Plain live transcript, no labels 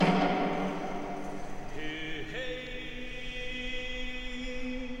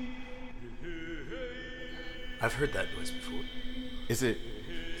I've heard that noise before. Is it?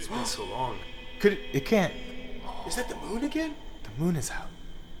 It's been so long. It can't. Is that the moon again? The moon is out.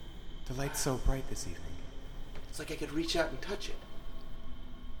 The light's so bright this evening. It's like I could reach out and touch it.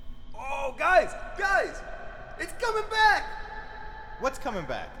 Oh, guys! It's coming back! What's coming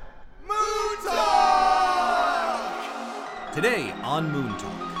back? Moon Talk! Today on Moon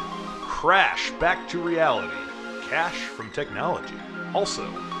Talk. Crash back to reality. Cash from technology. Also,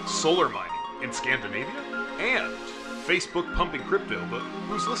 solar mining in Scandinavia. And Facebook pumping crypto, but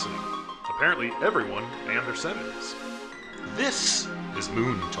who's listening? Apparently everyone and their senators. This is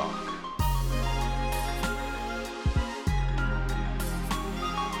Moon Talk.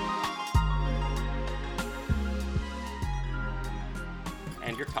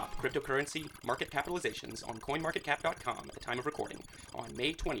 And your top cryptocurrency market capitalizations on CoinMarketCap.com at the time of recording on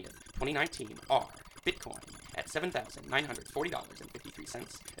May 20th, 2019 are Bitcoin at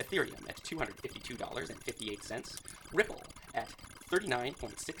 $7,940.53, Ethereum at $252.58, Ripple at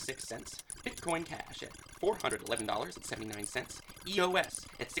 39.66 cents, Bitcoin Cash at $411.79, EOS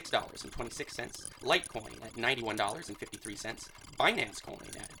at $6.26, Litecoin at $91.53, Binance Coin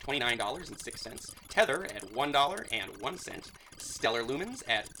at $29.06, Tether at $1.01, Stellar Lumens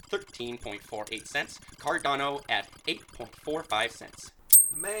at 13.48 cents, Cardano at 8.45 cents.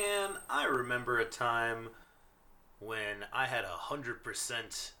 Man, I remember a time when I had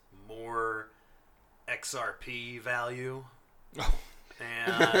 100% more XRP value.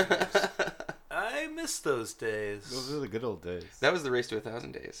 And I miss those days. Those are the good old days. That was the race to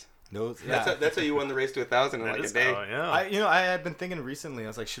 1,000 days. Yeah. That's how you won the race to 1,000 in like a day. Oh, yeah. I had been thinking recently. I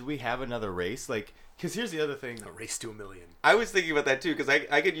was like, should we have another race? Like, because here's the other thing. A race to 1 million. I was thinking about that too because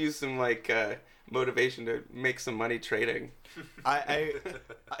I could use some like motivation to make some money trading.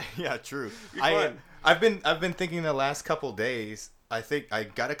 Yeah, true. Fun. I've been thinking the last couple days. I think I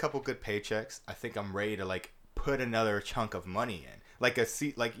got a couple good paychecks. I think I'm ready to like put another chunk of money in, like a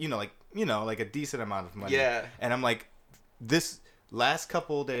decent amount of money. Yeah. And I'm like, this last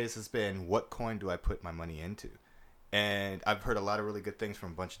couple of days has been, what coin do I put my money into? And I've heard a lot of really good things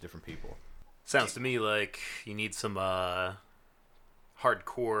from a bunch of different people. Sounds to me like you need some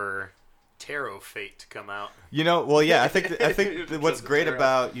hardcore tarot fate to come out. Well, yeah, I think what's Just great tarot.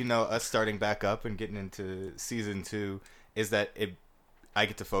 about us starting back up and getting into season 2 is that I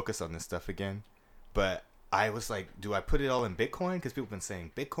get to focus on this stuff again. But I was like, do I put it all in Bitcoin? Because people have been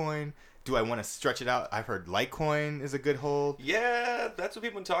saying Bitcoin. Do I want to stretch it out? I've heard Litecoin is a good hold. Yeah, that's what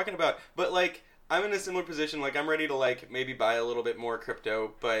people have been talking about. But like, I'm in a similar position. Like, I'm ready to like maybe buy a little bit more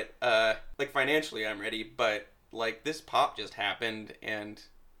crypto, but like financially, I'm ready. But like, this pop just happened, and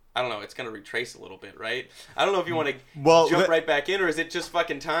I don't know. It's gonna retrace a little bit, right? I don't know if you want to jump right back in, or is it just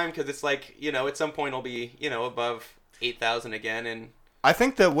fucking time? Because it's like, at some point it'll be above 8,000 again, and I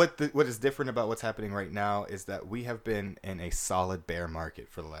think that what is different about what's happening right now is that we have been in a solid bear market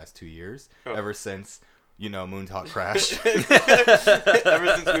for the last 2 years, ever since Moon Talk crashed.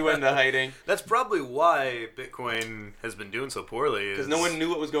 ever since we went into hiding. That's probably why Bitcoin has been doing so poorly. Because no one knew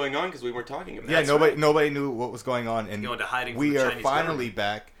what was going on because we weren't talking about it. Yeah, nobody knew what was going on, and Going to hiding from we the are Chinese finally government.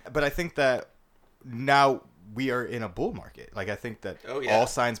 back. But I think that now we are in a bull market. Like, I think that Oh, yeah. all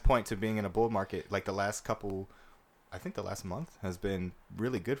signs point to being in a bull market. Like, the last month has been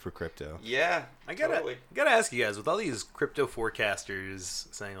really good for crypto. Yeah, I gotta totally. ask you guys, with all these crypto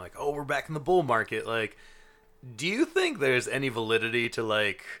forecasters saying like, "Oh, we're back in the bull market," like, do you think there's any validity to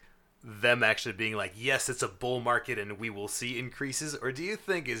like them actually being like, "Yes, it's a bull market and we will see increases," or do you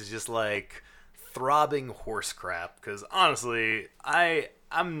think it's just like throbbing horse crap? Because honestly,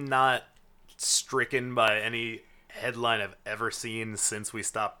 I'm not stricken by any headline I've ever seen since we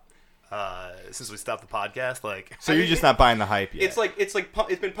stopped the podcast. Like, So you're just not buying the hype yet. It's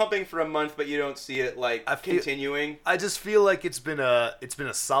been pumping for a month, but you don't see it like continuing. I just feel like it's been a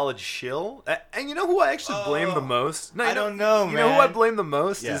solid shill. And you know who I actually blame the most? No, I don't know, You know who I man. blame the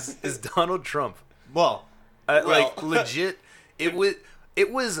most Yeah. is Donald Trump. well, Like, legit, it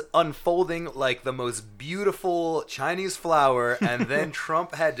was unfolding like the most beautiful Chinese flower, and then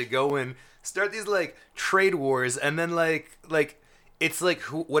Trump had to go and start these like trade wars, and then like it's like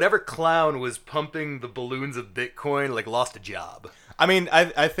whatever clown was pumping the balloons of Bitcoin like lost a job. I mean,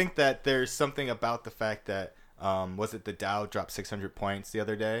 I think that there's something about the fact that was it the Dow dropped 600 points the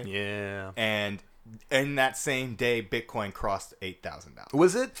other day? Yeah. And in that same day, Bitcoin crossed $8,000.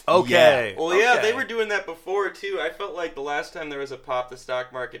 Was it? Okay. Well, yeah, Okay. they were doing that before too. I felt like the last time there was a pop, the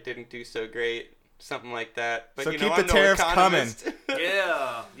stock market didn't do so great. Something like that. But So you keep know, the I'm no tariffs economist.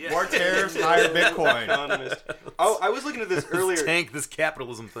 Yeah. More tariffs, higher Bitcoin. Economist. Oh, I was looking at this earlier Tank this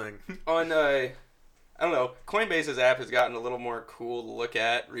capitalism thing. on. I I don't know. Coinbase's app has gotten a little more cool to look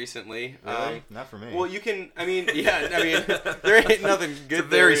at recently. Really? Not for me. Well, you can. I mean, there ain't nothing good. It's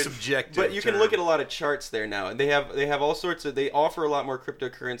very there. subjective. But you can term. look at a lot of charts there now, and they have all sorts of. They offer a lot more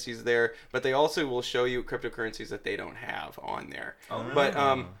cryptocurrencies there, but they also will show you cryptocurrencies that they don't have on there. But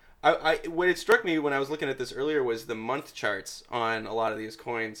what it struck me when I was looking at this earlier was the month charts on a lot of these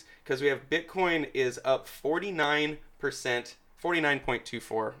coins, because we have Bitcoin is up 49%,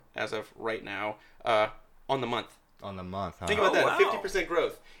 49.24 as of right now on the month. On the month, huh? Think about that, wow. 50%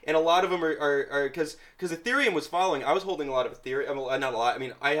 growth. And a lot of them are because Ethereum was following. I was holding a lot of Ethereum, not a lot. I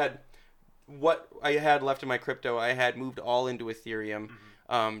mean, I had what I had left in my crypto. I had moved all into Ethereum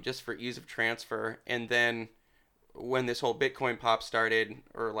just for ease of transfer. And then when this whole Bitcoin pop started,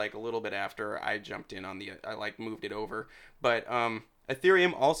 or like a little bit after, I jumped in on I like moved it over. But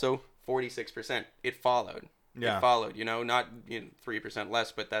Ethereum also 46%. It followed. Yeah. It followed, not 3%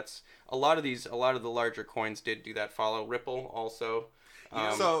 less, but that's a lot of the larger coins did do that follow. Ripple also.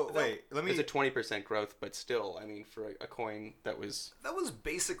 Let me. It's a 20% growth, but still, I mean, for a coin that was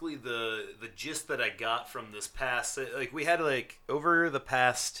basically the gist that I got from this past. Like, we had over the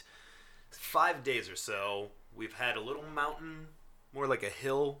past 5 days or so, we've had a little mountain, more like a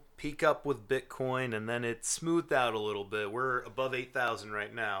hill, peak up with Bitcoin, and then it smoothed out a little bit. We're above 8,000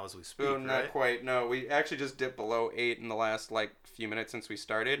 right now as we speak. not right? quite. No, we actually just dipped below 8 in the last few minutes since we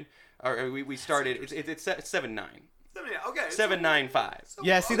started. Or we started. It's 7.9. Okay. 7.95.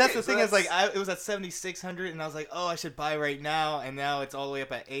 Yeah, see, that's the so thing is it was at 7,600, and I was like, oh, I should buy right now, and now it's all the way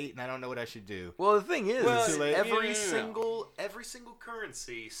up at 8, and I don't know what I should do. Well, the thing is, Too late? every single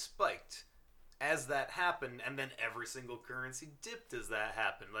currency spiked as that happened, and then every single currency dipped as that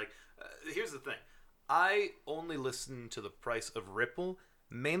happened. Here's the thing. I only listen to the price of Ripple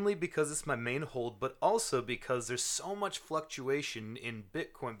mainly because it's my main hold, but also because there's so much fluctuation in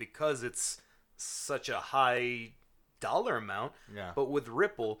Bitcoin because it's such a high dollar amount. Yeah. But with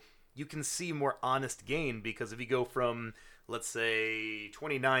Ripple, you can see more honest gain, because if you go from, let's say,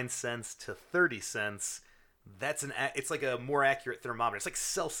 29 cents to 30 cents, it's like a more accurate thermometer. It's like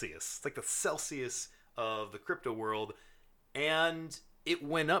Celsius. It's like the Celsius of the crypto world. And it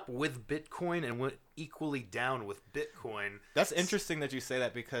went up with Bitcoin and went equally down with Bitcoin. That's interesting that you say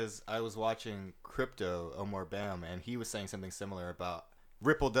that, because I was watching Crypto, Omar Bam, and he was saying something similar about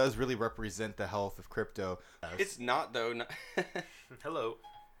Ripple does really represent the health of crypto. It's not, though. Hello.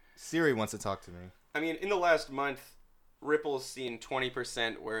 Siri wants to talk to me. I mean, in the last month, Ripple's seen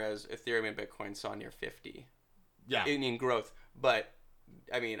 20%, whereas Ethereum and Bitcoin saw near 50%. Yeah. In growth. But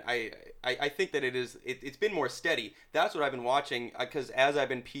I mean, I think that it's been more steady. That's what I've been watching, because as I've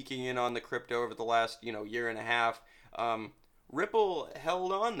been peeking in on the crypto over the last year and a half, Ripple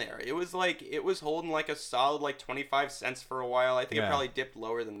held on there. It was holding like a solid 25 cents for a while. I think it probably dipped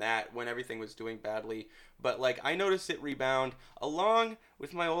lower than that when everything was doing badly. But I noticed it rebound along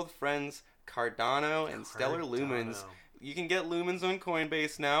with my old friends Cardano and Stellar Lumens. You can get lumens on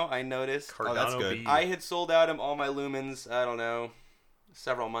Coinbase now, I noticed. Cardano that's good. B. I had sold out of all my lumens, I don't know,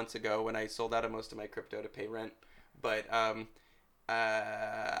 several months ago when I sold out of most of my crypto to pay rent. But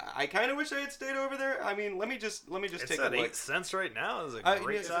I kind of wish I had stayed over there. I mean, let me just It's take a at look. 8 cents right now. It's a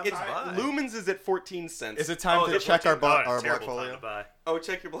great time to buy. Lumens is at 14 cents. Is it time to check our terrible Blockfolio? time to buy. Oh,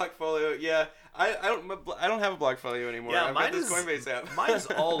 check your Blockfolio. Yeah, I don't have a Blockfolio anymore. Yeah, I've got this Coinbase app. Mine's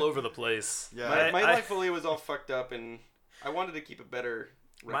all over the place. Yeah. My Blockfolio was all fucked up, and I wanted to keep a better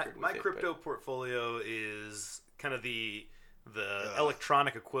record My with it, crypto portfolio is kind of the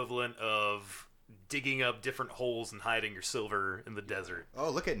electronic equivalent of digging up different holes and hiding your silver in the desert. Oh,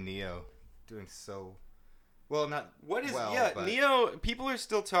 look at Neo doing so well. Not What is but Neo? People are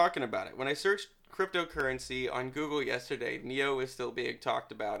still talking about it. When I searched cryptocurrency on Google yesterday, Neo is still being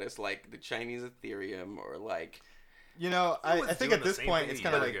talked about as the Chinese Ethereum, or I was think doing at the this same point thing it's a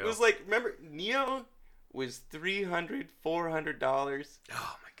kind of year like ago. it was remember Neo was $300, $400.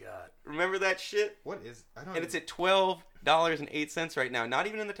 Oh my god! Remember that shit? what is I don't And it's at $12.08 right now. Not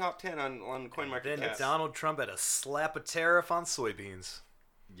even in the top 10 on Then CoinMarketCap. Donald Trump had to slap a tariff on soybeans.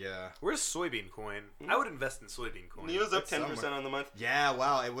 yeah Where's soybean coin? I would invest in soybean coin. Neo's up It's 10% somewhere. on the month. yeah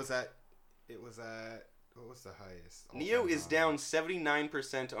wow it was at what was the highest? Neo All-time is high. down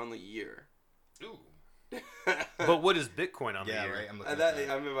 79% on the year. Ooh. But what is Bitcoin on the Yeah, year? right. I'm looking at that.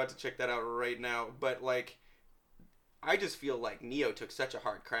 I'm about to check that out right now. But I just feel like Neo took such a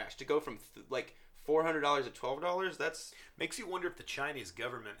hard crash to go from $400 to $12. That's Makes you wonder if the Chinese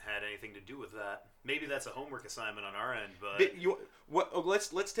government had anything to do with that. Maybe that's a homework assignment on our end, but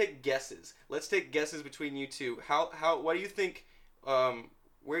let's take guesses. Let's take guesses between you two. What do you think?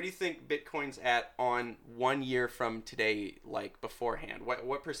 where do you think Bitcoin's at on 1 year from today, like beforehand?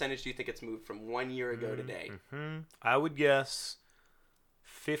 What percentage do you think it's moved from 1 year ago today? I would guess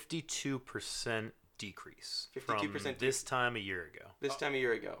 52% decrease 52% from this time a year ago. This time a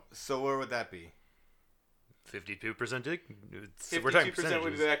year ago. So where would that be? 52% 52%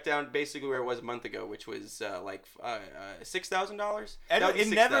 would be back down basically where it was a month ago, which was $6,000. It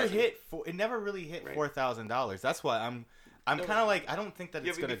never hit. It never really hit $4,000. That's why I'm kind of like, I don't think that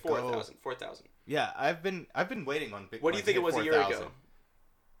it's gonna go 4,000. Yeah, I've been waiting on Bitcoin. What do you think it was a year ago?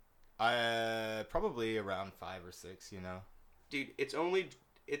 Probably around 5 or 6. Dude, it's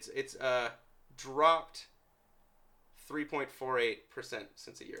dropped 3.48%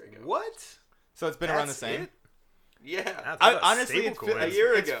 since a year ago. What? So it's been around the same. It? Yeah. Honestly, a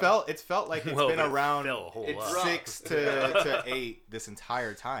year ago. It's felt like it's been around 6 to 8 this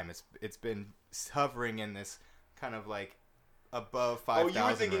entire time. It's been hovering in this kind of like above 5,000. Oh, you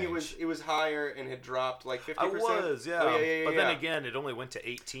were thinking it was higher and had dropped like 50%. I was, yeah. Oh, yeah. But then again, it only went to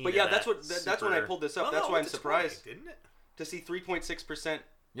 18. But yeah, that's when I pulled this up. That's why I'm surprised. 20, didn't it? To see 3.6%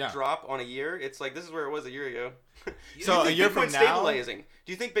 drop on a year. It's like, this is where it was a year ago. So a year from now, stabilizing?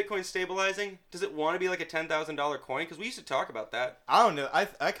 Do you think Bitcoin's stabilizing? Does it want to be like a $10,000 coin? Because we used to talk about that. I don't know. I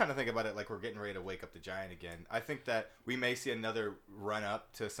kind of think about it like we're getting ready to wake up the giant again. I think that we may see another run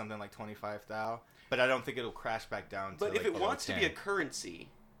up to something like 25,000, but I don't think it'll crash back down. But if it wants to be a currency,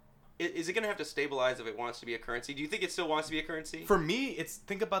 is it going to have to stabilize if it wants to be a currency? Do you think it still wants to be a currency? For me,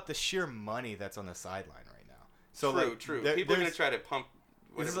 think about the sheer money that's on the sideline right now. So true. People are going to try to pump.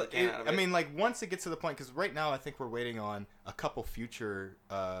 Once it gets to the point, because right now I think we're waiting on a couple future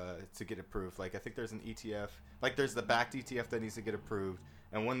to get approved. Like I think there's an ETF, like there's the backed ETF that needs to get approved,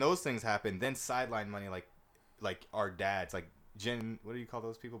 and when those things happen, then sideline money, like our dads, like what do you call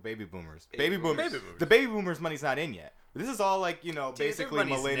those people? Baby boomers. Baby boomers. The baby boomers' money's not in yet. This is all like basically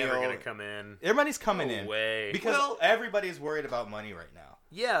millennial. Never gonna come in. Their money's coming in. Way. Because everybody's worried about money right now.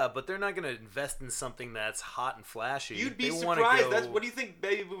 Yeah, but they're not going to invest in something that's hot and flashy. You'd be surprised. What do you think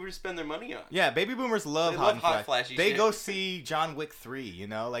baby boomers spend their money on? Yeah, baby boomers love hot flashy They shit. go see John Wick 3,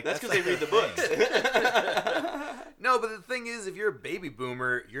 Like that's because they read the books. No, but the thing is, if you're a baby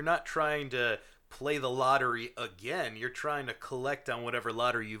boomer, you're not trying to play the lottery again. You're trying to collect on whatever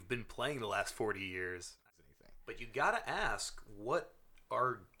lottery you've been playing the last 40 years. But you got to ask, what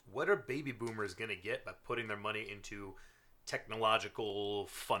are baby boomers going to get by putting their money into technological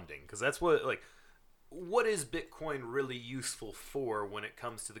funding? Because that's what is Bitcoin really useful for when it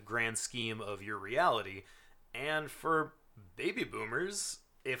comes to the grand scheme of your reality? And for baby boomers,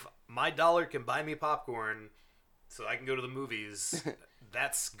 if my dollar can buy me popcorn so I can go to the movies,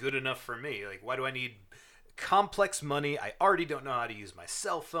 that's good enough for me. Like, why do I need complex money? I already don't know how to use my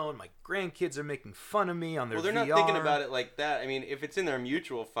cell phone. My grandkids are making fun of me on their VR. Well, they're not thinking about it like that. I mean, if it's in their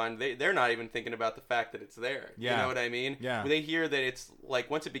mutual fund, they're not even thinking about the fact that it's there. Yeah. You know what I mean? Yeah. When they hear that it's like,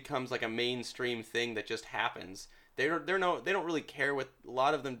 once it becomes like a mainstream thing that just happens, they don't really care a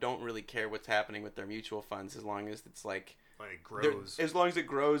lot of them don't really care what's happening with their mutual funds, as long as it's like it grows. As long as it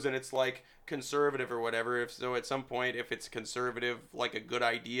grows and it's like conservative or whatever. If so, at some point, if it's conservative, like a good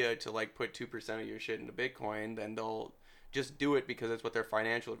idea to like put 2% of your shit into Bitcoin, then they'll just do it because that's what their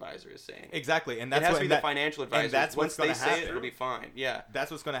financial advisor is saying. Exactly, and it has to be the financial advisor. And that's what's going to happen. It'll be fine. Yeah,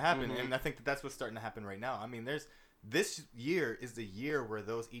 that's what's going to happen, and I think that's what's starting to happen right now. I mean, this year is the year where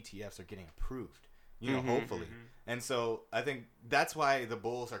those ETFs are getting approved. Hopefully. And so I think that's why the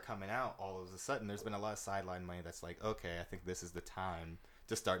bulls are coming out all of a sudden. There's been a lot of sideline money that's like, okay, I think this is the time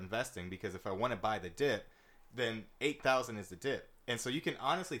to start investing, because if I want to buy the dip, then 8,000 is the dip. And so you can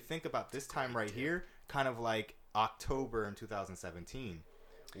honestly think about this time right here, kind of like October in 2017,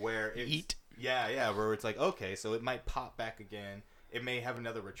 where it's where it's like, okay, so it might pop back again. It may have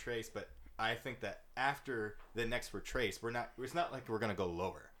another retrace, but I think that after the next retrace, it's not like we're going to go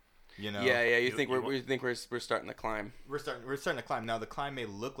lower. Yeah. You think we're starting to climb. We're starting to climb. Now the climb may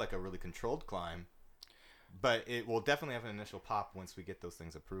look like a really controlled climb, but it will definitely have an initial pop once we get those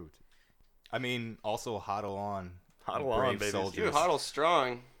things approved. I mean, also hodl on, baby. Soldiers. Dude, hodl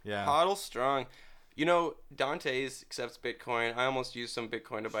strong. Yeah, hodl strong. Dante's accepts Bitcoin. I almost used some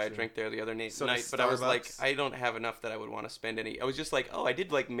Bitcoin to buy a drink there the other night, but I was like, I don't have enough that I would want to spend any. I was just like, oh, I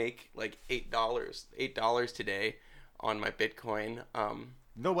did like make like $8 today on my Bitcoin.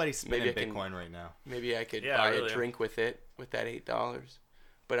 Nobody's spending Bitcoin right now. Maybe I could buy a drink with that $8.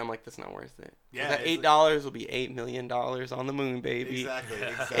 But I'm like, that's not worth it. Yeah, that $8 will be $8 million on the moon, baby. Exactly.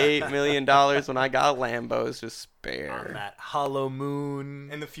 $8 million when I got Lambos to spare. On that hollow moon.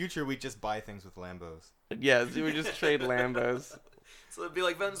 In the future, we just buy things with Lambos. Yeah, we just trade Lambos. So it'd be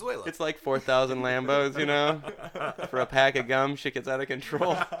like Venezuela. It's like 4,000 Lambos, you know, for a pack of gum. Shit gets out of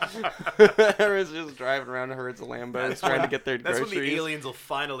control. Everyone's just driving around in herds of Lambos trying to get their That's groceries. when the aliens will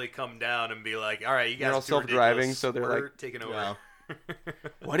finally come down and be like, "All right, you guys They're all are too self-driving, ridiculous. so they're We're like- taking over." Wow.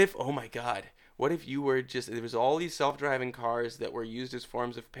 What if, oh my God, what if you were just, there was all these self-driving cars that were used as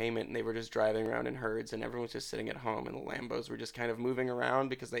forms of payment, and they were just driving around in herds, and everyone was just sitting at home, and the Lambos were just kind of moving around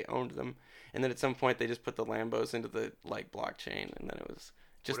because they owned them. And then at some point, they just put the Lambos into the, like, blockchain, and then it was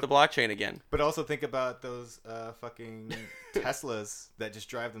just the blockchain again. But also think about those fucking Teslas that just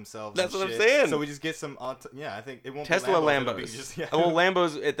drive themselves. That's and what I'm shit. saying. So we just get some. Yeah, I think it won't Tesla be Lambos. It'll be Lambos. just, yeah. Well,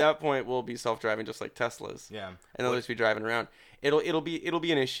 Lambos at that point will be self-driving just like Teslas. Yeah. And they'll just be driving around. It'll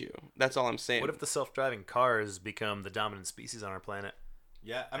be an issue. That's all I'm saying. What if the self-driving cars become the dominant species on our planet?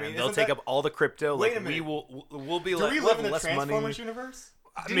 Yeah, I mean, And they'll isn't take that- up all the crypto. Wait like a we minute. we'll be Do like we we'll live have in the less Transformers money. universe?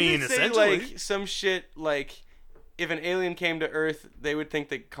 I Didn't mean, they say, essentially, like some shit like if an alien came to Earth, they would think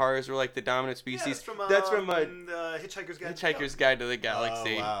that cars were like the dominant species. that's from Hitchhiker's Guide. Hitchhiker's Guide to the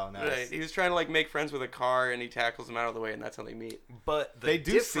Galaxy. Oh, wow, nice. Right. He was trying to like make friends with a car, and he tackles them out of the way, and that's how they meet. But They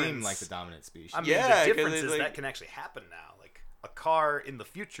do seem difference- like the dominant species. I mean, Yeah, the 'cause difference it's is like- that can actually happen now. Like a car in the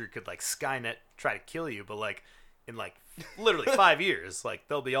future could like Skynet try to kill you, but like in like literally 5 years, like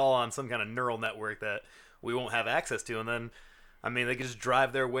they'll be all on some kind of neural network that we won't have access to, and then I mean they could just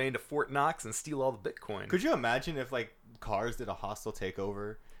drive their way into Fort Knox and steal all the Bitcoin. Could you imagine if like cars did a hostile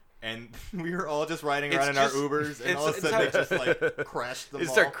takeover and we were all just riding It's around just- in our Ubers and all of a it's sudden how- they just like crashed them They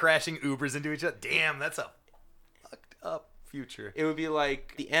all? start crashing Ubers into each other. Damn, that's a fucked up future. It would be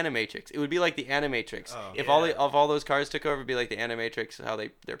like the Animatrix. It would be like the Animatrix. Oh, if yeah. all those cars took over, it'd be like the Animatrix. How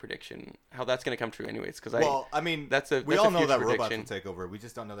their prediction, how that's gonna come true, anyways. Because Well, I mean, that's we a all know future that robots prediction. will take over. We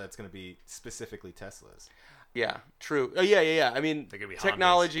just don't know that it's going to be specifically Teslas. Yeah, true. Oh, yeah. I mean, They're gonna be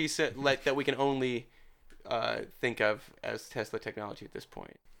technology that we can only think of as Tesla technology at this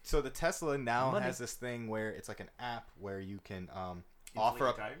point. So the Tesla now Money. has this thing where it's like an app where you can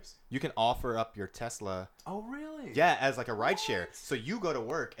offer up your Tesla. Oh really? Yeah, as like a ride share. So you go to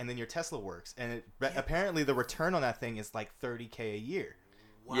work and then your Tesla works, and apparently the return on that thing is like $30K a year.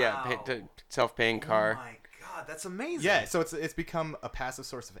 Wow. Yeah, self-paying car. Oh my god, that's amazing. Yeah, so it's become a passive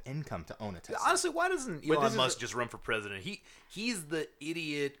source of income to own a Tesla. Honestly, why doesn't But this Elon is Musk just run for president? He's the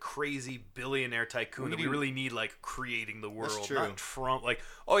idiot, crazy billionaire tycoon that we really need, like creating the world, true. not Trump. Like,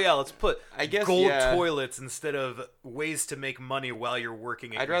 oh yeah, let's put I guess, gold yeah. toilets instead of ways to make money while you're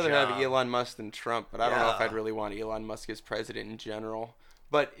working. At I'd your rather job. have Elon Musk than Trump, but I don't know if Yeah. I'd really want Elon Musk as president in general.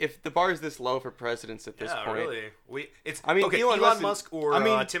 But if the bar is this low for presidents at this Yeah, point, really. I mean, okay, Elon Elon Musk Musk or I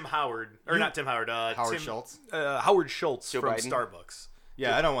mean, Tim Howard, or not Tim Howard, Howard Tim, Schultz. Howard Schultz Joe from Biden. Starbucks.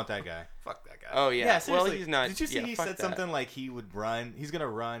 Yeah, I don't want that guy. Fuck that guy. oh yeah, seriously. well he's not. Did you see yeah, he fuck said that. something like he would run? He's gonna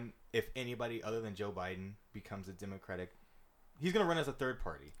run if anybody other than Joe Biden becomes a Democratic. He's gonna run as a third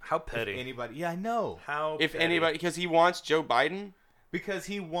party. How If petty. anybody? Yeah, I know. How If petty. anybody, because he wants Joe Biden. Because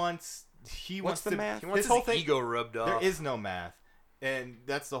he wants. What's the to, math? He wants His his whole thing. ego rubbed off. There is no math, and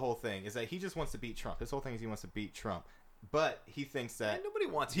that's the whole thing. Is that he just wants to beat Trump. His whole thing is he wants to beat Trump, but he thinks that Man, nobody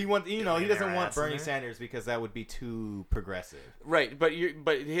wants he your wants. You know, he doesn't billionaire want ass in Bernie there. Sanders because that would be too progressive. Right, but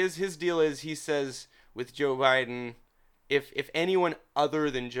his deal is he says with Joe Biden, if anyone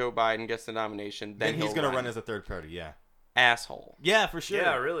other than Joe Biden gets the nomination, then Then he's he'll gonna run as a third party. Yeah. asshole. Yeah, for sure.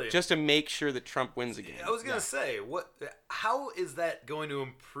 Yeah, really. Just to make sure that Trump wins again. I was gonna say, how is that going to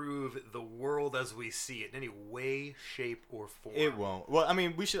improve the world as we see it in any way, shape, or form? It won't. Well, I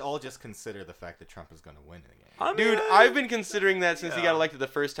mean, we should all just consider the fact that Trump is going to win again. I mean, Dude, I've been considering that since he Yeah. got elected the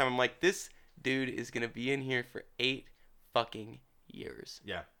first time. I'm like, this dude is gonna be in here for 8 fucking years.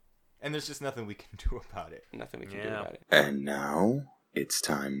 Yeah. And there's just nothing we can do about it. Nothing we can do Yeah. about it. And now it's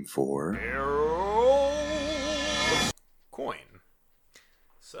time for Coin.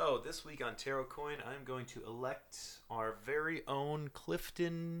 So this week on Tarot Coin, I'm going to elect our very own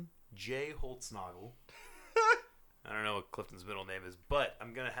Clifton J. Holtznagel. I don't know what Clifton's middle name is, but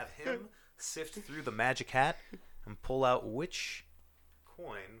I'm going to have him sift through the magic hat and pull out which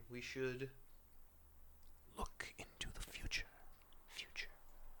coin we should look into the future.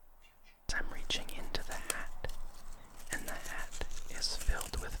 I'm reaching into the hat, and the hat is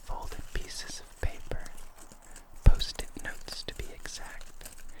filled with folded pieces of paper, post-it notes to be exact,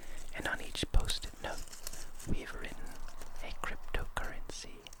 and on each post-it note we've written a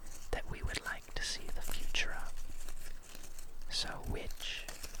cryptocurrency that we would like to see the future of. So which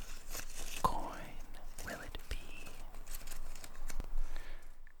coin will it be?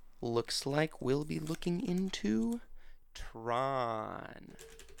 Looks like we'll be looking into Tron.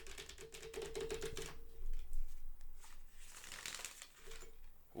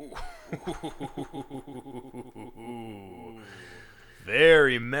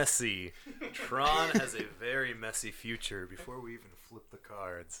 Very messy. Tron has a very messy future before we even flip the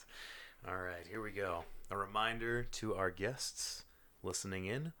cards. All right, here we go. A reminder to our guests listening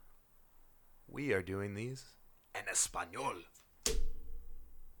in, we are doing these en español.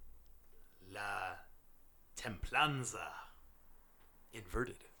 La Templanza.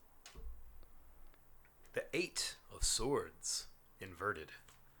 Inverted. The Eight of Swords. Inverted.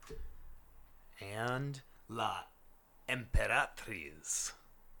 And La Emperatriz.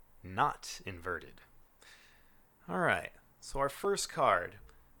 Not inverted. Alright, so our first card,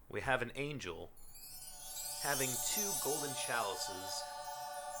 we have an angel having two golden chalices,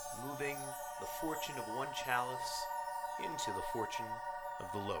 moving the fortune of one chalice into the fortune of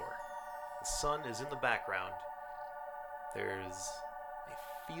the lower. The sun is in the background. There's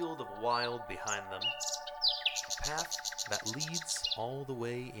a field of wild behind them, a path that leads all the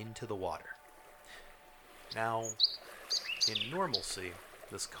way into the water. Now, in normalcy,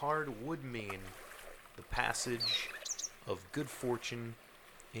 this card would mean the passage of good fortune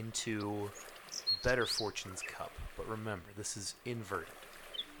into better fortune's cup. But remember, this is inverted.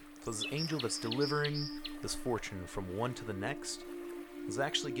 So this angel that's delivering this fortune from one to the next is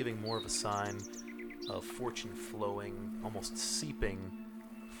actually giving more of a sign of fortune flowing, almost seeping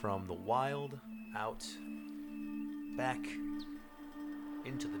from the wild out back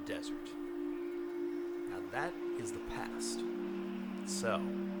into the desert. Now that is the past. So,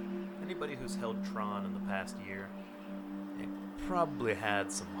 anybody who's held Tron in the past year, it probably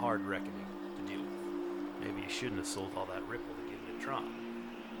had some hard reckoning to deal with. Maybe you shouldn't have sold all that Ripple to get into Tron.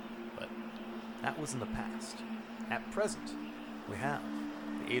 But that was in the past. At present, we have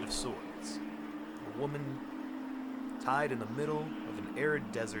the Eight of Swords. A woman tied in the middle of an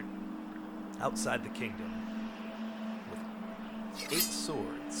arid desert outside the kingdom with 8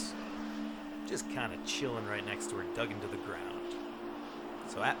 swords just kind of chilling right next to her, dug into the ground.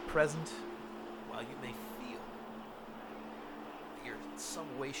 So at present, while you may feel that you're in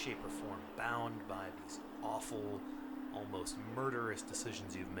some way, shape, or form bound by these awful, almost murderous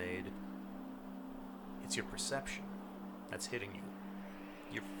decisions you've made, it's your perception that's hitting you.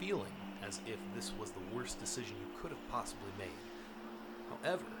 You're feeling as if this was the worst decision you could have possibly made.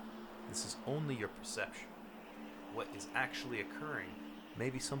 However, this is only your perception. What is actually occurring may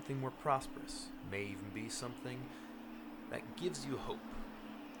be something more prosperous, may even be something that gives you hope,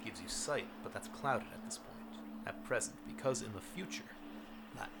 gives you sight, but that's clouded at this point, at present, because in the future,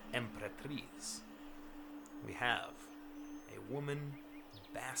 La Emperatriz, we have a woman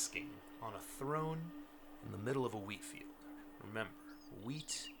basking on a throne in the middle of a wheat field. Remember,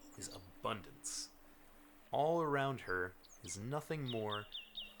 wheat is abundance. All around her is nothing more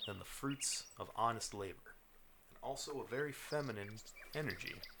than the fruits of honest labor, and also a very feminine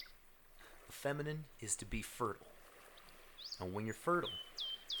energy. The feminine is to be fertile. And when you're fertile,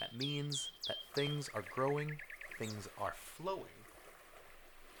 that means that things are growing, things are flowing,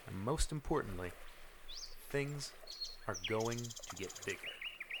 and most importantly, things are going to get bigger.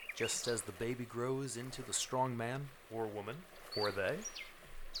 Just as the baby grows into the strong man or woman, or they,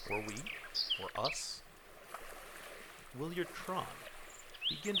 or we, or us, will your Tron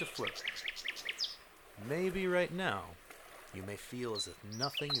begin to flourish? Maybe right now, you may feel as if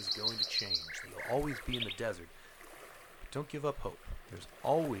nothing is going to change, that you'll always be in the desert. But don't give up hope. There's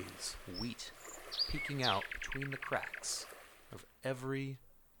always wheat peeking out between the cracks of every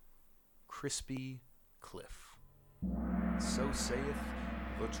crispy cliff. So saith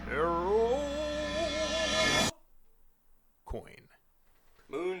the Tarot Coin.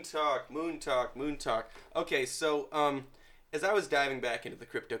 Moon talk, moon talk, moon talk. Okay, so as I was diving back into the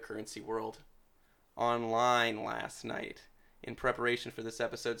cryptocurrency world online last night in preparation for this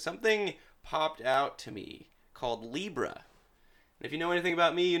episode, something popped out to me called Libra. And if you know anything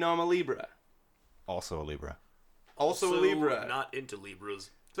about me, you know I'm a Libra. Also a Libra. Also a Libra. Not into Libras.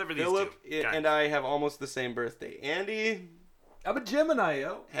 Except for these Philip two. and I have almost the same birthday. Andy I'm a Gemini,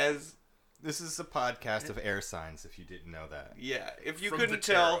 yo. has... This is a podcast of air signs, if you didn't know that. Yeah, if you From couldn't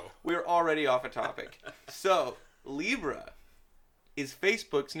the tell, tarot. we're already off a topic. So, Libra is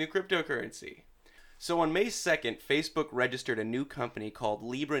Facebook's new cryptocurrency. So on May 2nd, Facebook registered a new company called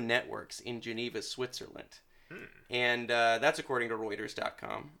Libra Networks in Geneva, Switzerland. And that's according to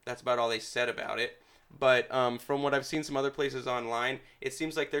Reuters.com. That's about all they said about it. But from what I've seen some other places online, it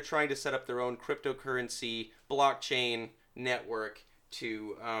seems like they're trying to set up their own cryptocurrency blockchain network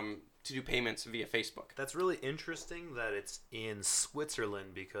to do payments via Facebook. That's really interesting that it's in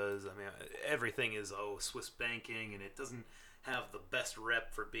Switzerland because, I mean, everything is, Swiss banking, and it doesn't have the best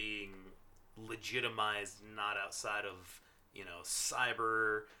rep for being legitimized, not outside of,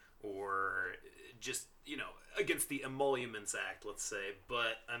 cyber or just, against the Emoluments Act, let's say.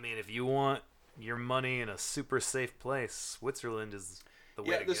 But, I mean, if you want your money in a super safe place, Switzerland is the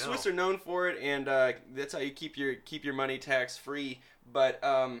way to go. The Swiss are known for it, and that's how you keep your money tax-free. But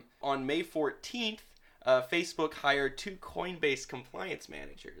on May 14th, Facebook hired 2 Coinbase compliance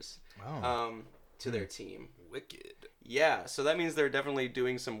managers to their team. Wicked. Yeah, so that means they're definitely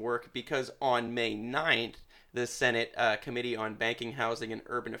doing some work, because on May 9th, the Senate Committee on Banking, Housing, and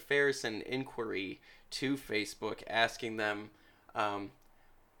Urban Affairs sent an inquiry to Facebook asking them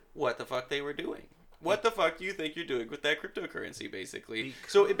what the fuck they were doing. What the fuck do you think you're doing with that cryptocurrency, basically?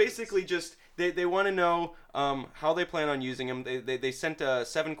 So it basically just, they want to know how they plan on using them. They sent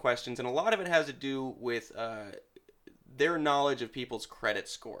 7 questions, and a lot of it has to do with their knowledge of people's credit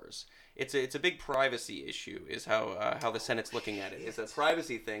scores. It's a big privacy issue, is how the Senate's looking at it. It's a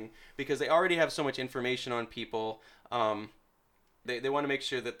privacy thing, because they already have so much information on people. They want to make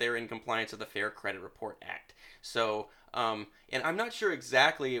sure that they're in compliance with the Fair Credit Report Act. So, and I'm not sure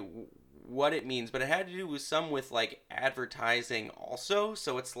exactly what it means, but it had to do with like advertising also.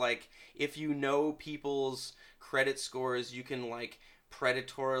 So it's like, if you know people's credit scores, you can like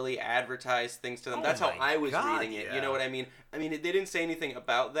predatorily advertise things to them. That's how I was reading it. Yeah. You know what I mean? They didn't say anything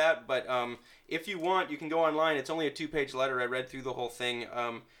about that, but if you want, you can go online. It's only a 2-page letter. I read through the whole thing.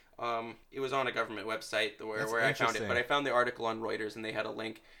 It was on a government website where I found it, but I found the article on Reuters, and they had a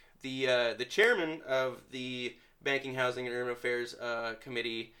link. The chairman of the Banking, Housing, and Urban Affairs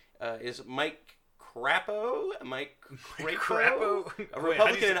Committee is Mike Crapo. Crapo? A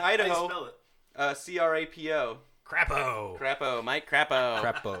Republican in Idaho. How do you spell it? Crapo. Crapo. Mike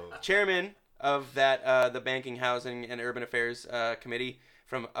Crapo. Chairman of that the Banking, Housing, and Urban Affairs Committee,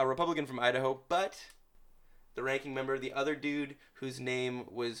 from a Republican from Idaho, but the ranking member, the other dude whose name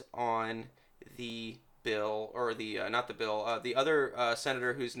was on the bill, or the other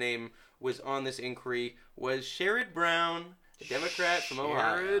senator whose name was on this inquiry was Sherrod Brown, the Democrat from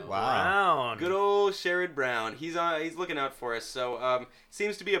Ohio. Sherrod Brown. Good old Sherrod Brown. He's looking out for us. So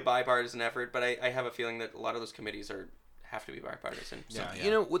seems to be a bipartisan effort, but I have a feeling that a lot of those committees have to be bipartisan. So.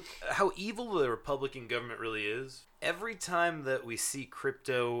 Yeah. With how evil the Republican government really is, every time that we see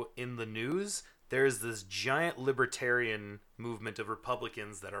crypto in the news, there's this giant libertarian movement of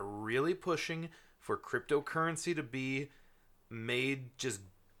Republicans that are really pushing for cryptocurrency to be made just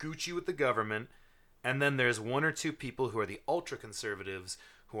Gucci with the government. And then there's 1 or 2 people who are the ultra-conservatives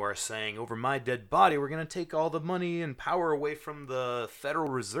who are saying, over my dead body, we're going to take all the money and power away from the Federal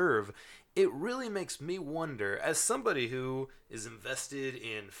Reserve. It really makes me wonder, as somebody who is invested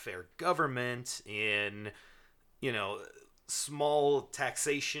in fair government, in, small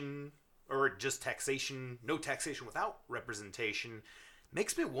taxation, or just taxation, no taxation without representation,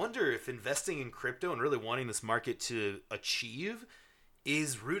 makes me wonder if investing in crypto and really wanting this market to achieve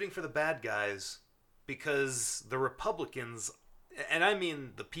is rooting for the bad guys. Because the Republicans, and I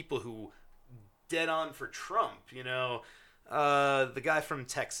mean the people who dead on for Trump, the guy from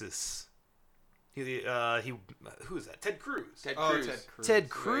Texas, who is that? Ted Cruz. Ted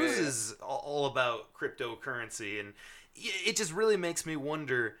Cruz is all about cryptocurrency, and it just really makes me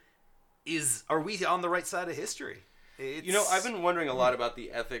wonder: are we on the right side of history? I've been wondering a lot about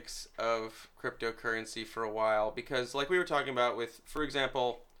the ethics of cryptocurrency for a while, because, like we were talking about with, for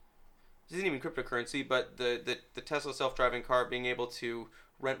example, this isn't even cryptocurrency, but the Tesla self-driving car, being able to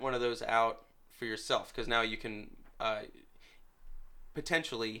rent one of those out for yourself, because now you can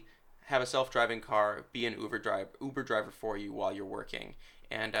potentially have a self-driving car be an Uber driver for you while you're working,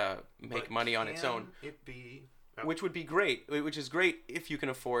 and make money on its own. Which would be great. Which is great if you can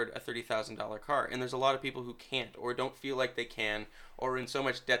afford a $30,000 car. And there's a lot of people who can't, or don't feel like they can, or in so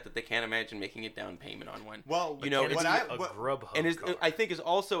much debt that they can't imagine making a down payment on one. Well, a Grubhub and car. I think is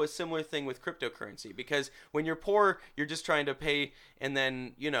also a similar thing with cryptocurrency, because when you're poor, you're just trying to pay, and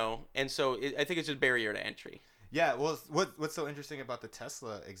then and so I think it's just a barrier to entry. Yeah. Well, what's so interesting about the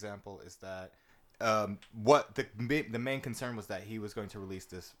Tesla example is that what the main concern was that he was going to release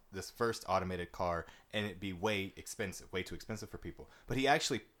this first automated car, and it'd be way too expensive for people. But he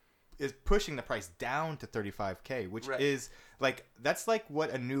actually is pushing the price down to $35,000, which is that's like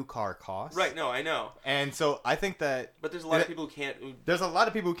what a new car costs. Right. No, I know. And so I think that. But there's a lot of people who can't. There's a lot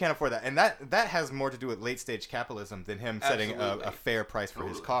of people who can't afford that, and that has more to do with late stage capitalism than him setting a fair price for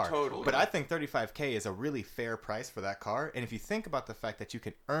his car. Totally. But I think $35,000 is a really fair price for that car, and if you think about the fact that you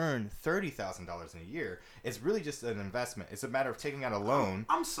can earn $30,000 in a year, it's really just an investment. It's a matter of taking out a loan.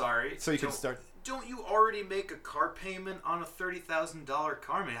 I'm sorry. So you can start. Don't you already make a car payment on a $30,000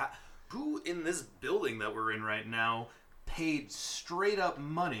 car? Man, who in this building that we're in right now paid straight up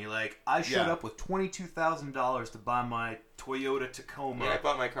money. Like, I showed Yeah. up with $22,000 to buy my Toyota Tacoma. Yeah, I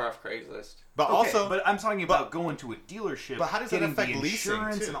bought my car off Craigslist. But Okay, also, but I'm talking about going to a dealership, But how does that getting affect the leasing,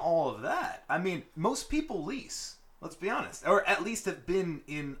 insurance too? and all of that. I mean, most people lease. Let's be honest, or at least have been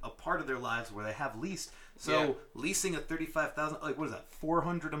in a part of their lives where they have leased. So Yeah. leasing a $35,000, like what is that,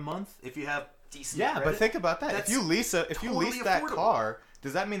 $400 a month if you have decent. yeah, credit? but think about that. That's If you lease that totally affordable. car,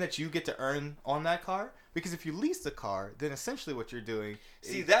 does that mean that you get to earn on that car? Because if you lease the car, then essentially what you're doing.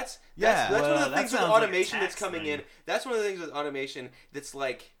 See, that's Yeah. one Well, of the that things with sounds like a automation that's tax coming thing. in. That's one of the things with automation that's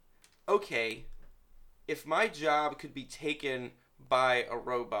like, okay, if my job could be taken by a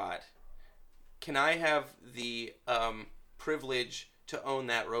robot, can I have the privilege to own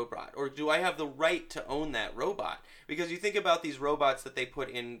that robot, or do I have the right to own that robot? Because you think about these robots that they put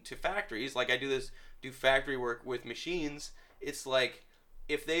into factories, like I do factory work with machines. It's like,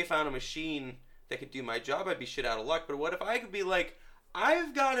 if they found a machine that could do my job, I'd be shit out of luck. But what if I could be like,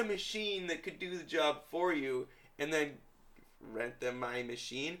 I've got a machine that could do the job for you, and then rent them my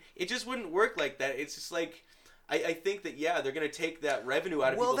machine? It just wouldn't work like that. It's just like, I think that, yeah, they're going to take that revenue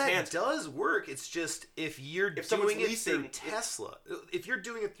out of Well, people's that hands. does work. It's just if you're someone's doing it leasing- through Tesla, if you're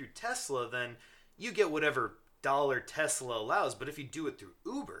doing it through Tesla, then you get whatever dollar Tesla allows. But if you do it through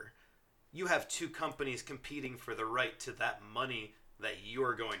Uber, you have two companies competing for the right to that money that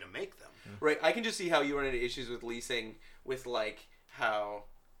you're going to make them. Right, I can just see how you run into issues with leasing, with like how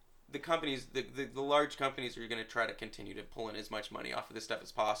the companies, the large companies are going to try to continue to pull in as much money off of this stuff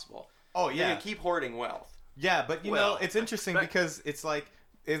as possible. Oh They're yeah, going to keep hoarding wealth. yeah, but you Well, know, it's interesting but- because it's like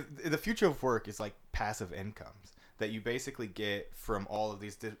the future of work is like passive incomes that you basically get from all of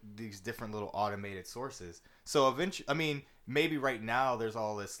these different little automated sources. So eventually, I mean, maybe right now there's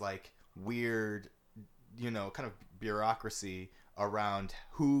all this like weird, you know, kind of bureaucracy around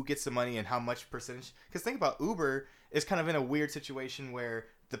who gets the money and how much percentage. Because think about Uber is kind of in a weird situation where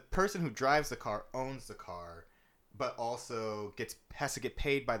the person who drives the car owns the car, but also has to get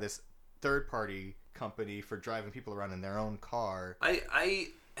paid by this third party company for driving people around in their own car. I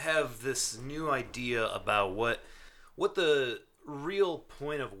have this new idea about what the real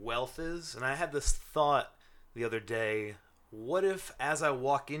point of wealth is, and I had this thought the other day. What if, as I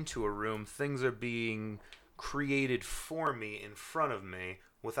walk into a room, things are being created for me in front of me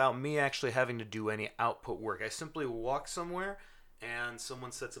without me actually having to do any output work? I simply walk somewhere and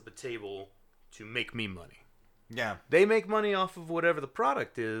someone sets up a table to make me money. Yeah. They make money off of whatever the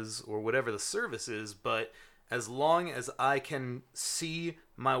product is or whatever the service is, but as long as I can see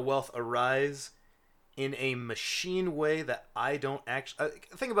my wealth arise in a machine way that I don't actually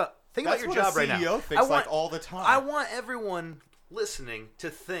think about That's your what job a right now. CEO thinks like all the time. I want everyone listening to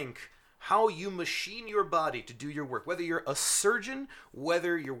think how you machine your body to do your work. Whether you're a surgeon,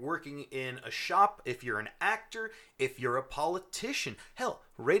 whether you're working in a shop, if you're an actor, if you're a politician. Hell,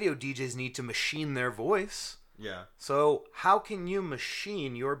 radio DJs need to machine their voice. Yeah. So how can you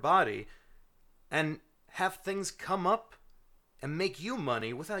machine your body and have things come up and make you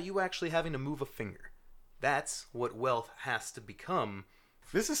money without you actually having to move a finger? That's what wealth has to become.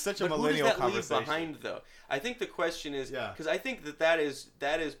 This is such a But who does millennial that leave conversation. behind, though? I think the question is, Yeah. because I think that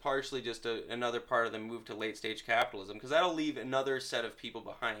is partially just another part of the move to late stage capitalism, because that'll leave another set of people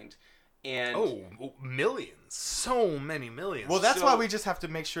behind. And Oh, millions. So many millions. Well, that's So- why we just have to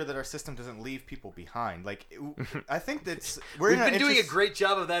make sure that our system doesn't leave people behind. Like, I think that's we've in an been doing a interest- great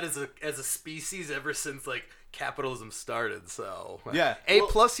job of that as a species ever since like capitalism started. So Yeah. A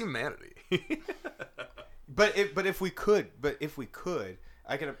plus humanity. But if we could,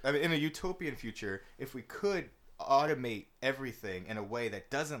 I mean, in a utopian future, if we could automate everything in a way that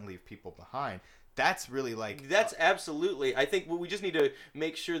doesn't leave people behind, that's really like that's absolutely. I think we just need to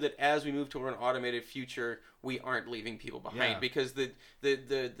make sure that as we move toward an automated future, we aren't leaving people behind, Yeah. because the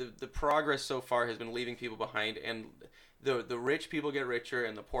progress so far has been leaving people behind, and the rich people get richer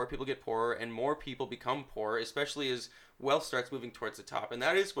and the poor people get poorer, and more people become poor, especially as wealth starts moving towards the top. And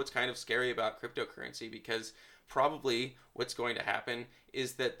that is what's kind of scary about cryptocurrency, because probably what's going to happen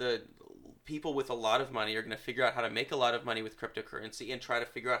is that the people with a lot of money are going to figure out how to make a lot of money with cryptocurrency and try to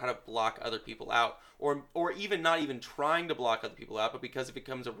figure out how to block other people out, or even not even trying to block other people out, but because it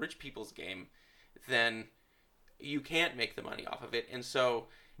becomes a rich people's game, then you can't make the money off of it. And so,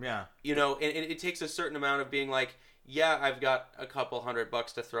 yeah. you know, and it takes a certain amount of being like, yeah, I've got a couple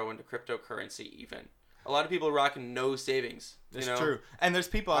 $100 to throw into cryptocurrency even. A lot of people are rocking no savings. It's you know? true. And there's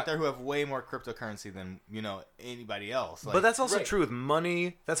people out there who have way more cryptocurrency than, you know, anybody else. Like, But that's also Right. true with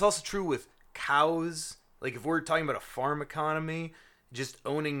money. That's also true with cows. Like if we're talking about a farm economy, just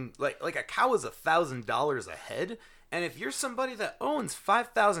owning like a cow is $1,000 a head, and if you're somebody that owns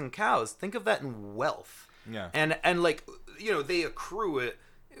 5,000 cows, think of that in wealth. Yeah. And like, you know, they accrue it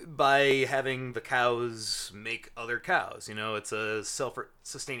by having the cows make other cows. You know, it's a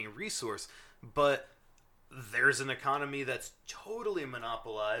self-sustaining resource, but there's an economy that's totally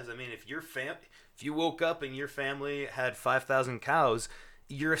monopolized. I mean, if you woke up and your family had 5,000 cows,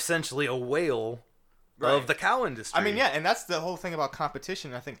 you're essentially a whale of the cow industry. I mean, yeah, and that's the whole thing about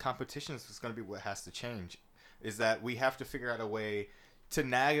competition. I think competition is going to be what has to change, is that we have to figure out a way to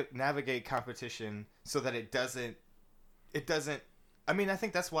navigate competition so that it doesn't. I mean, I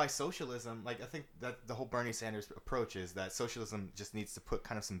think that's why socialism, like, I think that the whole Bernie Sanders approach is that socialism just needs to put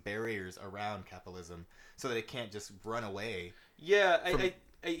kind of some barriers around capitalism so that it can't just run away. Yeah,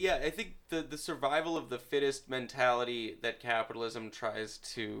 I think the survival of the fittest mentality that capitalism tries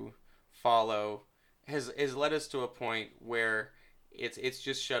to follow has led us to a point where it's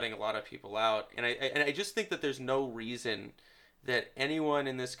just shutting a lot of people out, and I just think that there's no reason that anyone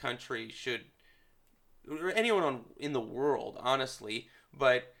in this country should, or anyone in the world, honestly,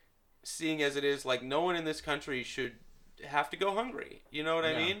 but seeing as it is, like, no one in this country should have to go hungry. You know what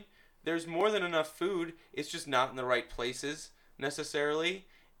I mean? There's more than enough food. It's just not in the right places necessarily.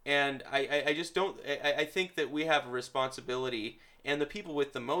 And I just don't. I think that we have a responsibility, and the people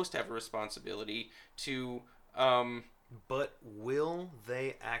with the most have a responsibility to. But will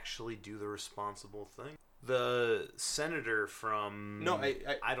they actually do the responsible thing? The senator from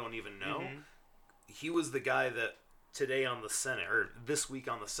I don't even know. Mm-hmm. He was the guy that today on the Senate, or this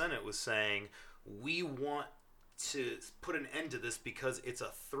week on the Senate, was saying, we want to put an end to this because it's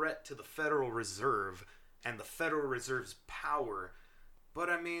a threat to the Federal Reserve and the Federal Reserve's power. But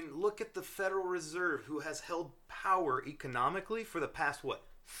I mean, look at the Federal Reserve, who has held power economically for the past,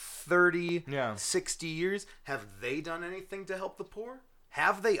 30, 60 years? Have they done anything to help the poor?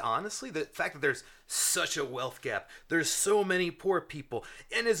 Have they, honestly? The fact that there's such a wealth gap, there's so many poor people,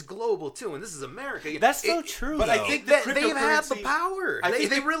 and it's global too, and this is America. That's so true, but though. I think that they've had the power.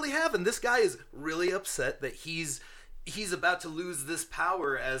 They really have, and this guy is really upset that he's about to lose this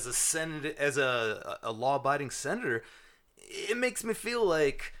power as a law-abiding senator. It makes me feel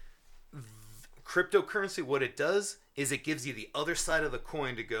like cryptocurrency, what it does is it gives you the other side of the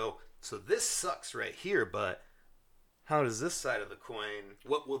coin to go, so this sucks right here, but how does this side of the coin,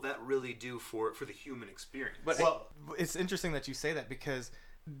 what will that really do for the human experience? Well, it's interesting that you say that, because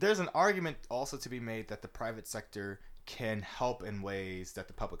there's an argument also to be made that the private sector can help in ways that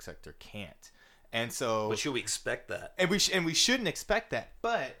the public sector can't. And so, but should we expect that? And we shouldn't expect that.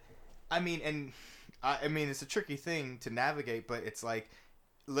 But I mean, it's a tricky thing to navigate, but it's like,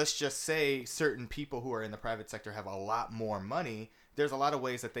 let's just say certain people who are in the private sector have a lot more money. There's a lot of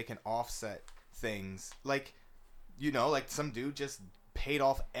ways that they can offset things, like, you know, like some dude just paid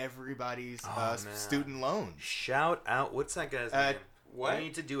off everybody's student loans. Shout out, what's that guy's name? What? We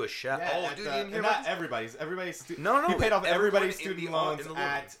need to do a shout. Yeah, dude, you didn't hear not about everybody's. No, he paid off everybody's student loans in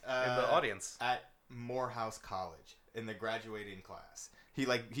the audience at Morehouse College in the graduating class.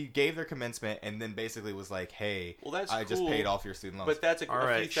 He gave their commencement and then basically was like, "Hey, I just paid off your student loans." But that's all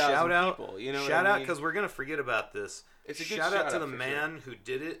right. few thousand people. You know, shout out, because we're gonna forget about this. It's a good shout out to the for man who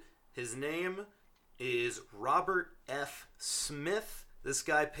did it. His name is Robert F. Smith. This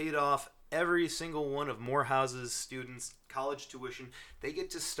guy paid off every single one of Morehouse's students' college tuition. They get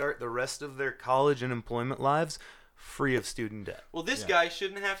to start the rest of their college and employment lives free of student debt. Well, this guy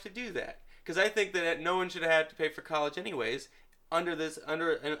shouldn't have to do that, because I think that no one should have had to pay for college anyways under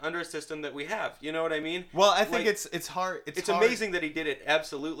a system that we have. You know what I mean? Well, I think it's hard. It's amazing that he did it,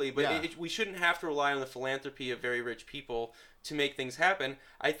 absolutely, but we shouldn't have to rely on the philanthropy of very rich people to make things happen.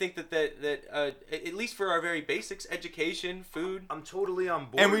 I think that at least for our very basics, education, food, I'm totally on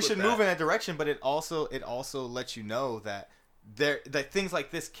board. And we should move in that direction, but it also lets you know that things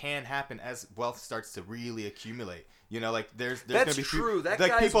like this can happen as wealth starts to really accumulate. You know, like there's that's gonna be true. That like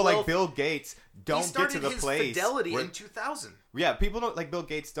guy's people wealth, like Bill Gates don't get to the place. Fidelity in 2000. Yeah, people don't like Bill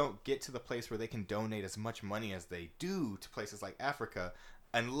Gates don't get to the place where they can donate as much money as they do to places like Africa,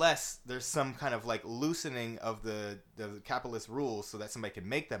 unless there's some kind of like loosening of the capitalist rules so that somebody can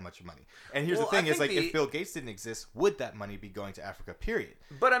make that much money. And here's the thing: is like if Bill Gates didn't exist, would that money be going to Africa? Period.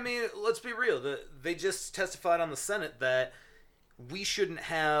 But I mean, let's be real. They just testified on the Senate that we shouldn't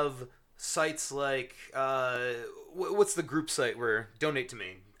have sites like what's the group site where donate to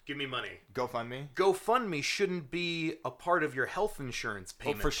me, give me money, GoFundMe. GoFundMe shouldn't be a part of your health insurance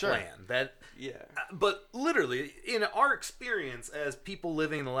payment plan. But literally, in our experience as people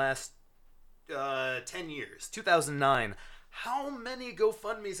living in the last 10 years, 2009, how many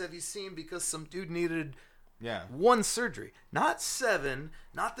GoFundMes have you seen because some dude needed one surgery? Not 7,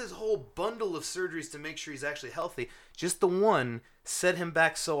 not this whole bundle of surgeries to make sure he's actually healthy. Just the one set him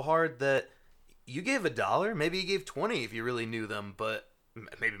back so hard that you gave $1, maybe you gave 20 if you really knew them, but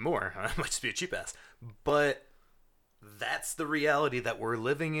maybe more. I might just be a cheap ass. But that's the reality that we're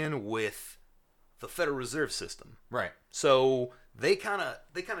living in with the Federal Reserve System. Right. So they kind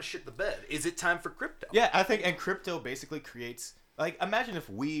of shit the bed. Is it time for crypto? Yeah, I think, and crypto basically creates, like, imagine if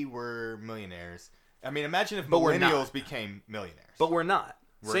we were millionaires. I mean, imagine if But we're not. millennials became millionaires. But we're not.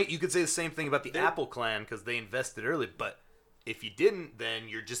 Right. You could say the same thing about the Apple clan because they invested early. But if you didn't, then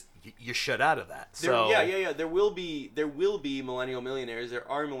you're shut out of that. So Yeah. There will be millennial millionaires. There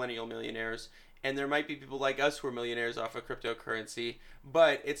are millennial millionaires, and there might be people like us who are millionaires off of cryptocurrency.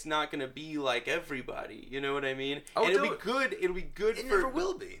 But it's not going to be like everybody. You know what I mean? Oh, and it'll be good. It'll be good. It for never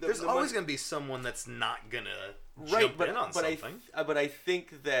will be. There's always going to be someone that's not going to jump in on something. But I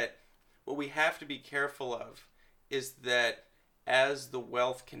think that what we have to be careful of is that as the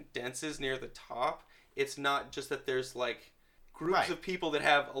wealth condenses near the top, it's not just that there's like groups Right. of people that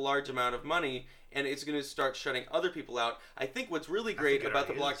have a large amount of money and it's going to start shutting other people out. I think what's really great it about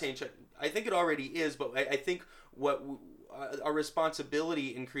the already blockchain, I think it already is, but I think what our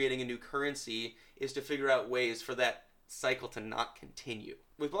responsibility in creating a new currency is to figure out ways for that cycle to not continue.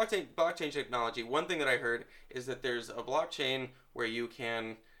 With blockchain technology, one thing that I heard is that there's a blockchain where you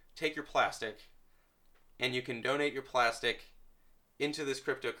can take your plastic and you can donate your plastic into this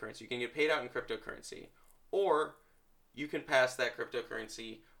cryptocurrency. You can get paid out in cryptocurrency, or you can pass that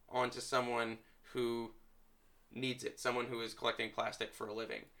cryptocurrency on to someone who needs it, someone who is collecting plastic for a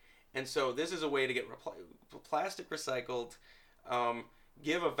living. And so this is a way to get plastic recycled,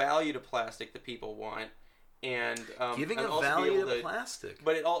 give a value to plastic that people want, and Giving and a also be value able to plastic.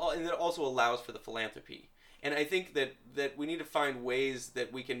 But it also allows for the philanthropy. And I think that we need to find ways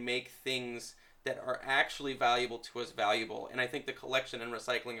that we can make things that are actually valuable to us valuable. And I think the collection and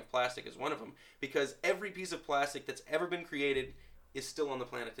recycling of plastic is one of them, because every piece of plastic that's ever been created is still on the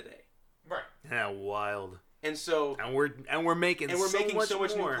planet today. Right. Yeah, wild. And so And we're making so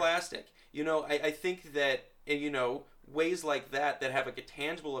much more new plastic. You know, I think that, and you know, ways like that have a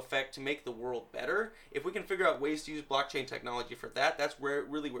tangible effect to make the world better. If we can figure out ways to use blockchain technology for that, that's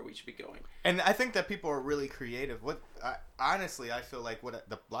really where we should be going. And I think that people are really creative. Honestly, I feel like what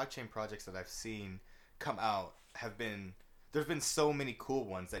the blockchain projects that I've seen come out have been, there's been so many cool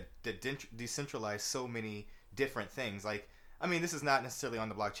ones that decentralize so many different things. Like, I mean, this is not necessarily on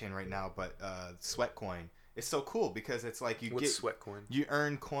the blockchain right now, but Sweatcoin is so cool because it's like What's Sweatcoin? you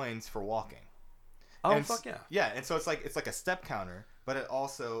earn coins for walking. Oh, And fuck yeah. Yeah, and so it's like a step counter, but it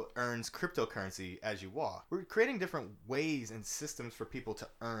also earns cryptocurrency as you walk. We're creating different ways and systems for people to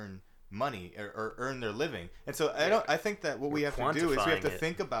earn money or earn their living. And so I think that what we have to do is we have to quantifying it.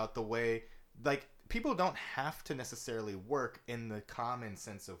 think about the way, like, people don't have to necessarily work in the common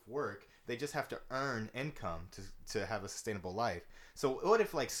sense of work. They just have to earn income to have a sustainable life. So what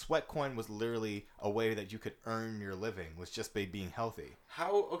if like Sweatcoin was literally a way that you could earn your living, was just by being healthy?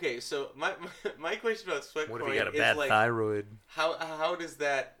 Okay, so my question about Sweatcoin What if you got a is bad like, thyroid?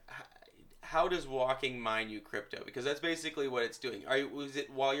 how does walking mine you crypto? Because that's basically what it's doing. Was it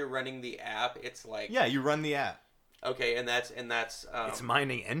while you're running the app? It's like, Yeah, you run the app. okay, and that's It's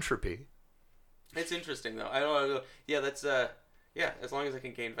mining entropy. it's interesting though. I don't know. Yeah, that's yeah. As long as I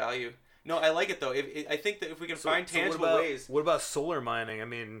can gain value. No, I like it though. I think that if we can find tangible ways. What about solar mining? I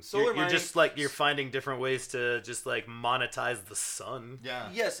mean, Solar you're mining- just like you're finding different ways to just like monetize the sun. Yeah.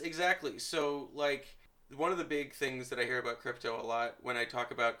 Yes, exactly. So, like, one of the big things that I hear about crypto a lot when I talk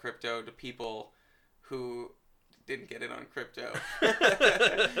about crypto to people who didn't get in on crypto,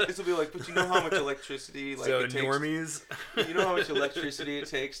 this will be like, but you know how much electricity So it takes? normies. You know how much electricity it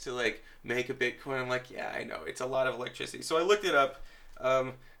takes to like make a Bitcoin? I'm like, yeah, I know. It's a lot of electricity. So I looked it up.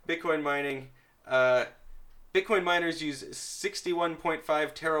 Bitcoin mining. Bitcoin miners use 61.5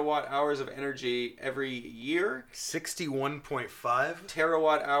 terawatt hours of energy every year. 61.5.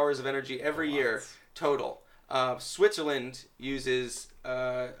 Terawatt hours of energy every year total. Switzerland uses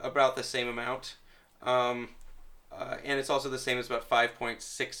about the same amount, and it's also the same as about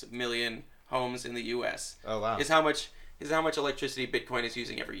 5.6 million homes in the U.S. Oh wow. Is how much electricity Bitcoin is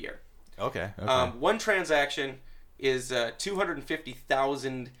using every year. Okay. One transaction is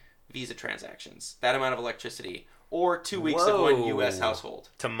 250,000 Visa transactions. That amount of electricity, or 2 weeks of one U.S. Whoa. household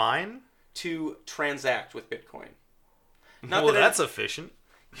To mine? to transact with Bitcoin. That's efficient.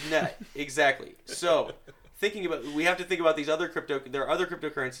 No, exactly. So, we have to think about these other there are other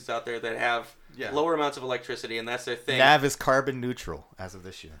cryptocurrencies out there that have lower amounts of electricity, and that's their thing. NAV is carbon neutral as of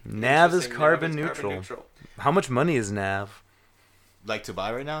this year. NAV is Interesting. carbon NAV is neutral. How much money is NAV? Like to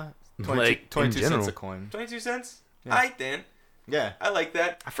buy right now? Like, in 22 cents general. a coin. 22 cents? Yeah. Aight then. Yeah. I like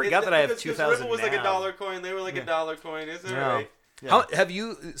that. I forgot that I have because 2,000 Ripple was like NAV. $1 coin. They were like $1 coin. Is that Yeah. right? Yeah. How have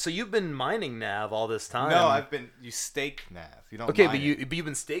you? So you've been mining Nav all this time? No, you stake Nav. You don't. Okay, mine but it. you've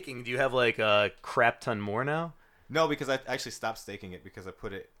been staking. Do you have like a crap ton more now? No, because I actually stopped staking it because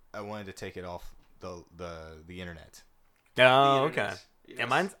I wanted to take it off the internet. Oh, internet. okay. Yes. Yeah,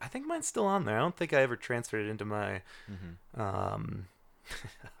 mine's. I think mine's still on there. I don't think I ever transferred it into my. Oh,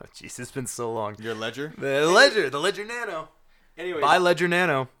 jeez, it's been so long. Your ledger? The Ledger Nano. Anyways, Buy Ledger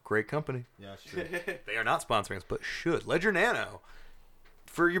Nano. Great company. Yeah, sure. They are not sponsoring us, but should. Ledger Nano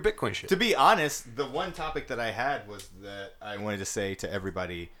for your Bitcoin shit. To be honest, the one topic that I had was that I wanted to say to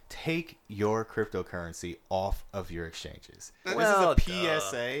everybody, take your cryptocurrency off of your exchanges. Well, this is a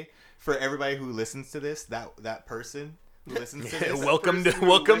PSA for everybody who listens to this, that person who listens to this. welcome to person who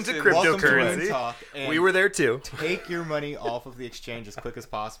welcome to listens. Welcome to cryptocurrency. Moon Talk, and We were there too. take your money off of the exchange as quick as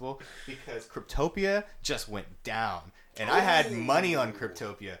possible because Cryptopia just went down. And I had money on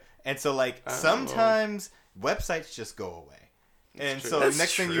Cryptopia. And so, like, sometimes websites just go away. And true. so That's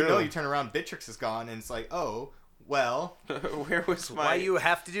next thing you true. know, you turn around, Bittrex is gone, and it's like, oh, well, where was my Why you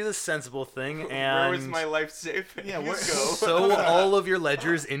have to do the sensible thing and where was my life safe? Yeah, You where- go. sew all of your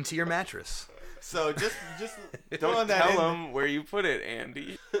ledgers into your mattress. so just throw Don't that in. tell them where you put it,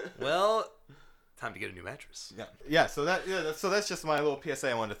 Andy. Well, time to get a new mattress. Yeah. So that's just my little PSA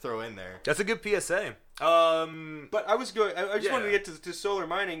I wanted to throw in there. That's a good PSA. But I was going. I just Yeah. wanted to get to solar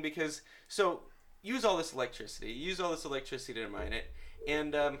mining because use all this electricity. Use all this electricity to mine it.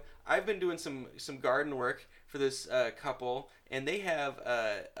 And I've been doing some garden work for this couple, and they have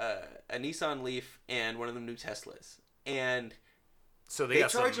a Nissan Leaf and one of them new Teslas, and So they got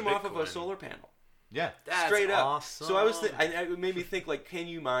charge some them off of a Bitcoin. solar panel. Yeah. That's Straight up. awesome. So I was, it made me think like, can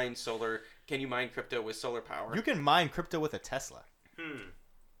you mine solar? Can you mine crypto with solar power? You can mine crypto with a Tesla.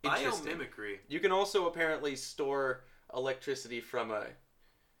 Interesting. Biomimicry. You can also apparently store electricity from a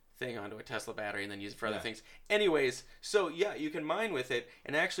thing onto a Tesla battery and then use it for other Yeah. things. Anyways, so yeah, you can mine with it.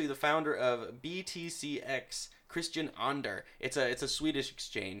 And actually, the founder of BTCX, Christian Ander, it's a Swedish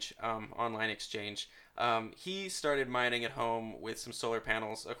exchange, online exchange. He started mining at home with some solar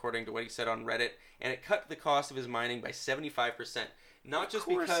panels, according to what he said on Reddit, and it cut the cost of his mining by 75%. Not just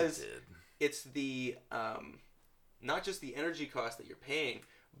course it because did. it's the not just the energy cost that you're paying,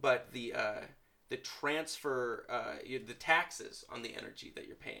 but the transfer, the taxes on the energy that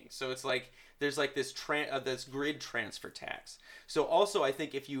you're paying. So it's like there's like this this grid transfer tax. So also I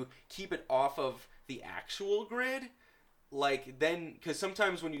think if you keep it off of the actual grid, like then because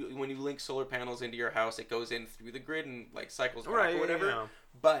sometimes when you link solar panels into your house, it goes in through the grid and like cycles back Right, or whatever. yeah.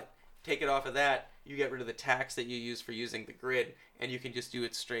 But take it off of that, you get rid of the tax that you use for using the grid, and you can just do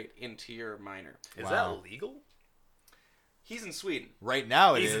it straight into your miner. Is Wow. that legal? He's in Sweden. Right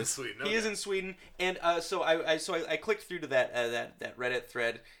now it He's in is. Sweden. He is in Sweden, and so I clicked through to that Reddit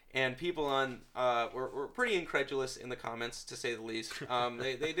thread, and people on were pretty incredulous in the comments, to say the least.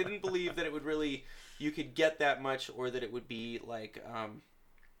 They didn't believe that it would really you could get that much, or that it would be like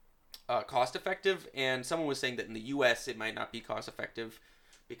cost effective. And someone was saying that in the U.S. it might not be cost effective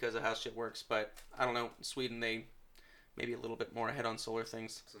because of how shit works, but I don't know. In Sweden they maybe a little bit more ahead on solar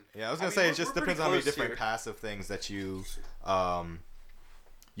things. Yeah, I was gonna mean, say it we're just pretty depends on how many close different here. passive things that you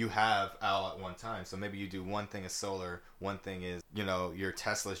have out at one time. So maybe you do one thing is solar, one thing is your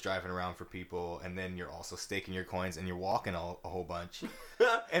Tesla's driving around for people, and then you're also staking your coins and you're walking a whole bunch,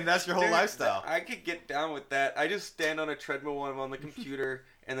 and that's your whole Dude, lifestyle. I could get down with that. I just stand on a treadmill when I'm on the computer,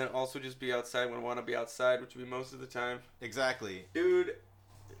 and then also just be outside when I want to be outside, which would be most of the time. Exactly. Dude,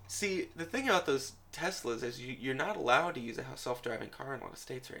 see, the thing about those Teslas is you're not allowed to use a self-driving car in a lot of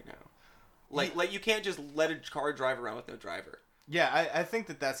states right now. Like you can't just let a car drive around with no driver. Yeah, I think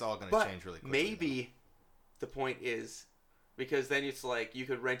that's all gonna But change really quickly. maybe the point is because then it's like you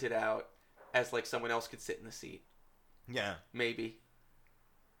could rent it out as like someone else could sit in the seat. Yeah. Maybe.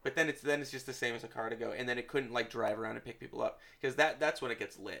 But then it's just the same as a car to go, and then it couldn't like drive around and pick people up because that's when it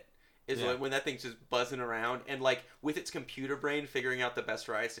gets lit. Is Yeah. when that thing's just buzzing around and like with its computer brain figuring out the best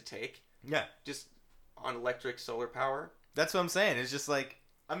rides to take, Yeah. just on electric solar power. That's what I'm saying. It's just like,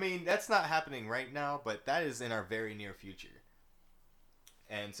 I mean, that's not happening right now, but that is in our very near future.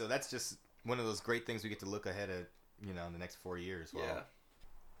 And so that's just one of those great things we get to look ahead at, in the next 4 years. Well, Yeah.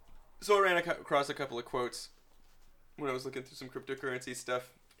 So I ran across a couple of quotes when I was looking through some cryptocurrency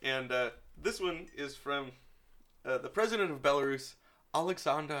stuff, and this one is from the president of Belarus,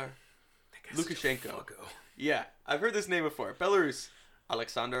 Alexander Lukashenko. Yeah, I've heard this name before. Belarus,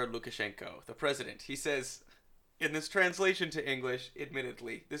 Alexander Lukashenko, the president. He says, in this translation to English,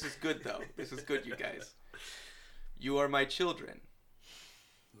 admittedly, this is good though. This is good, you guys. You are my children.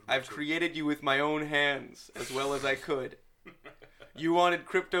 I've created you with my own hands as well as I could. You wanted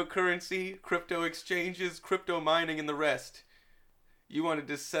cryptocurrency, crypto exchanges, crypto mining, and the rest. You wanted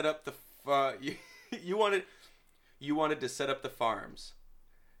to set up the you wanted to set up the farms.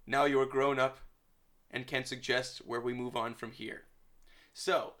 Now you're grown up and can suggest where we move on from here.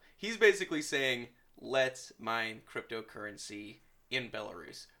 So, he's basically saying, let's mine cryptocurrency in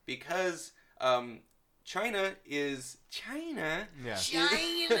Belarus. Because China is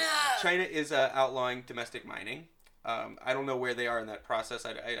outlawing domestic mining. I don't know where they are in that process.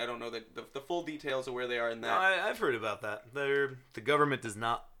 I don't know the full details of where they are in that. No, I've heard about that. The government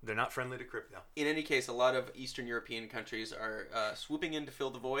they're not friendly to crypto. In any case, a lot of Eastern European countries are swooping in to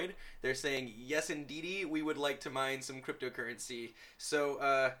fill the void. They're saying, yes, indeedy, we would like to mine some cryptocurrency.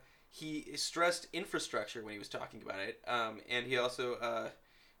 So he stressed infrastructure when he was talking about it. And he also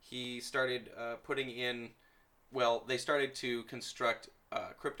he started putting in, well, they started to construct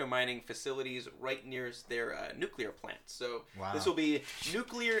crypto mining facilities right near their nuclear plants. So this will be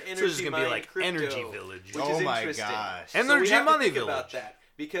nuclear energy So this is gonna be like crypto, Energy Village. which Oh is my interesting. gosh. And So we Energy have to Money think Village. about that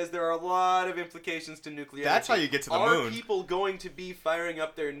because there are a lot of implications to nuclear That's energy. how you get to the Are moon. people going to be firing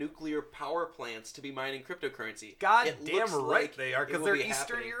up their nuclear power plants to be mining cryptocurrency? God It damn looks right like they are, it because will they're be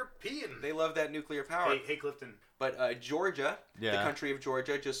Eastern happening. European. They love that nuclear power. Hey, Clifton. But Georgia, the Yeah. country of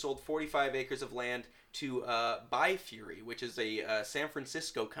Georgia, just sold 45 acres of land to BuyFury, which is a San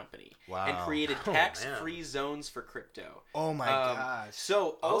Francisco company, Wow. and created Oh, tax-free zones for crypto. Oh my gosh.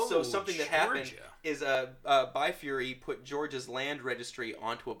 So also Oh, something that happened Georgia. is BuyFury put Georgia's land registry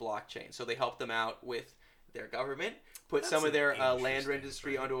onto a blockchain. So they helped them out with their government, put some of their land interesting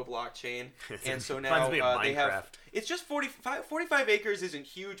registry onto a blockchain, It's- and so it now reminds me of they have. Minecraft. It's just 45 acres isn't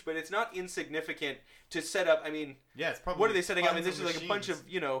huge, but it's not insignificant to set up. I mean, Yeah, it's probably. what are they setting up? I mean, tons this of is like a bunch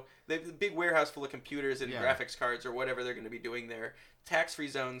machines. of, the big warehouse full of computers and Yeah. graphics cards or whatever they're going to be doing there. Tax-free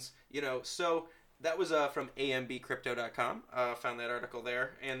zones, So that was from ambcrypto.com. Found that article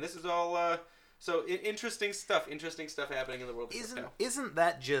there. And this is all, interesting stuff happening in the world of crypto. Isn't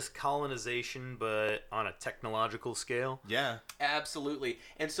that just colonization, but on a technological scale? Yeah. Absolutely.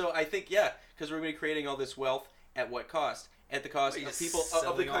 And so I think, because we're going to be creating all this wealth at what cost? At the cost Well, of you're people, of the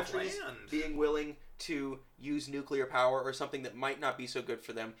selling off countries land. being willing to use nuclear power or something that might not be so good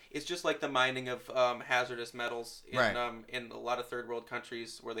for them. It's just like the mining of hazardous metals in Right. In a lot of third world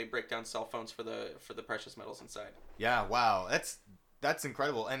countries where they break down cell phones for the precious metals inside. Yeah, wow. That's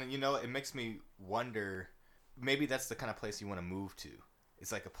incredible. And it makes me wonder, maybe that's the kind of place you want to move to.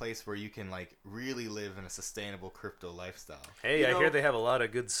 It's like a place where you can like really live in a sustainable crypto lifestyle. Hey, I know- hear they have a lot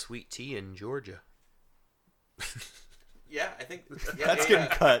of good sweet tea in Georgia. Yeah, I think That's getting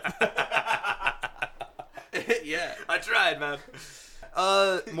cut. yeah. I tried, man.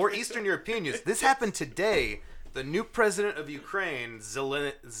 More Eastern European news. This happened today. The new president of Ukraine,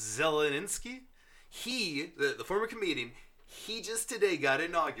 Zelensky, the former comedian, he just today got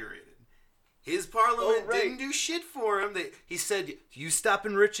inaugurated. His parliament Oh, right. didn't do shit for him. He said, you stop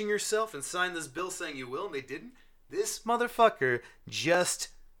enriching yourself and sign this bill saying you will, and they didn't. This motherfucker just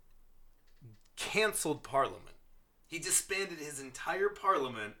canceled parliament. He disbanded his entire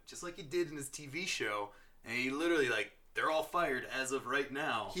parliament, just like he did in his TV show, and he literally, they're all fired as of right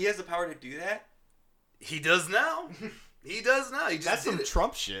now. He has the power to do that? He does now. He does now. He just That's did some it.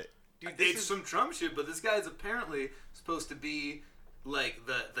 Trump shit. Dude, this It's is some Trump shit, but this guy's apparently supposed to be like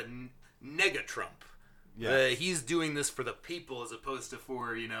the nega Trump. Yeah. He's doing this for the people as opposed to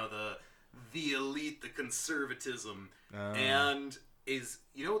for the elite, the conservatism. And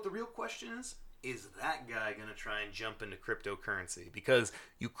what the real question is? Is that guy gonna try and jump into cryptocurrency? Because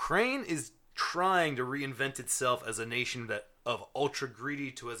Ukraine is trying to reinvent itself as a nation of ultra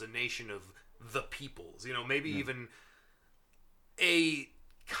greedy to as a nation of the peoples. Maybe even a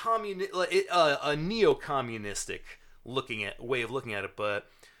a neo-communistic way of looking at it. But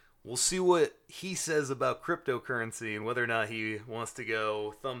we'll see what he says about cryptocurrency and whether or not he wants to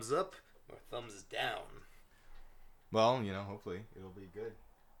go thumbs up or thumbs down. Well, hopefully it'll be good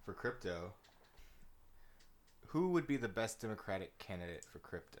for crypto. Who would be the best Democratic candidate for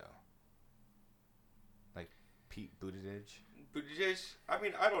crypto? Like Pete Buttigieg? Buttigieg? I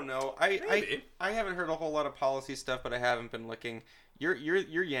mean, I don't know. Maybe. I haven't heard a whole lot of policy stuff, but I haven't been looking. You're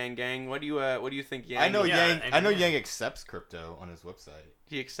Yang Gang. What do you think Yang? I know Yeah, Yang. and I know yeah. Yang accepts crypto on his website.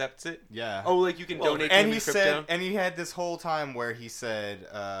 He accepts it. Yeah. Oh, like you can Well, donate to and him he in crypto. said, and he had this whole time where he said,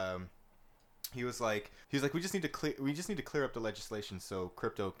 he was like, we just need to clear up the legislation so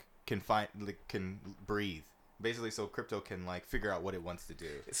crypto can breathe. Basically, so crypto can figure out what it wants to do.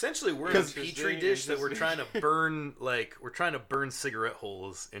 Essentially, we're in a Interesting, petri dish that we're interesting. trying to burn cigarette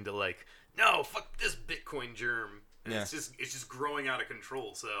holes into no, fuck this Bitcoin germ. And Yeah. it's just growing out of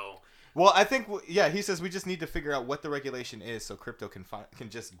control. So Well, I think he says we just need to figure out what the regulation is so crypto can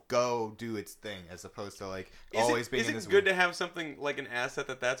just go do its thing as opposed to like always being in this. Is it good to have something like an asset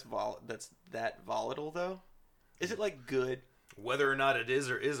that's that volatile though? Is it like good? Whether or not it is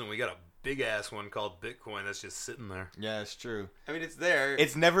or isn't, we got a big ass one called Bitcoin that's just sitting there. Yeah, it's true. I mean, it's there.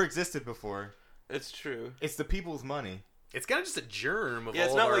 It's never existed before. It's true. It's the people's money. It's kind of just a germ of Yeah,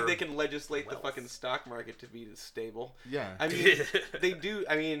 it's all not our like they can legislate wealth. the fucking stock market to be stable. Yeah. I mean, they do.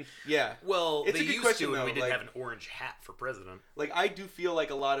 I mean, yeah. Well, It's they a good used question, to, and though, we didn't like- have an orange hat for president. Like, I do feel like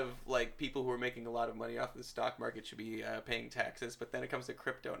a lot of like people who are making a lot of money off the stock market should be paying taxes, but then it comes to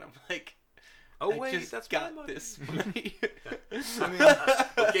crypto, and I'm like, Oh I wait, just that's my got money. this money. I mean,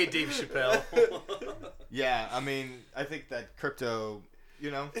 Okay, Dave Chappelle. yeah. I mean, I think that crypto,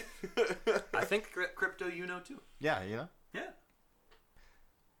 I think crypto, too. yeah, Yeah.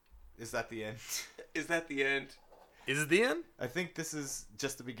 is that the end? Is that the end? Is it the end I think this is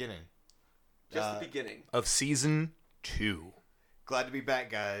just the beginning. Just the beginning. of season 2? Glad to be back,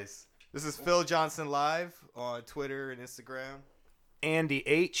 guys. This is Phil Johnson live on Twitter and Instagram. Andy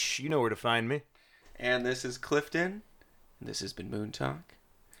H, you know where to find me. And this is Clifton. And this has been Moon Talk.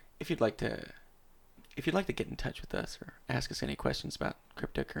 If you'd like to get in touch with us or ask us any questions about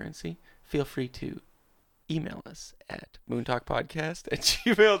cryptocurrency, feel free to email us at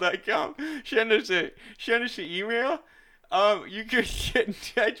moontalkpodcast@gmail.com. Send us an email. You can get in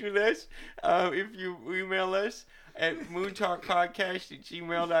touch with us if you email us at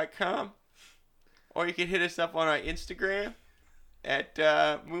moontalkpodcast@gmail.com. Or you can hit us up on our Instagram at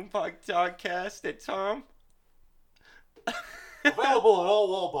moontalkpodcast at Tom. Available at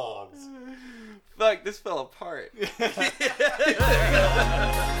all Wallbogs. Fuck, this fell apart.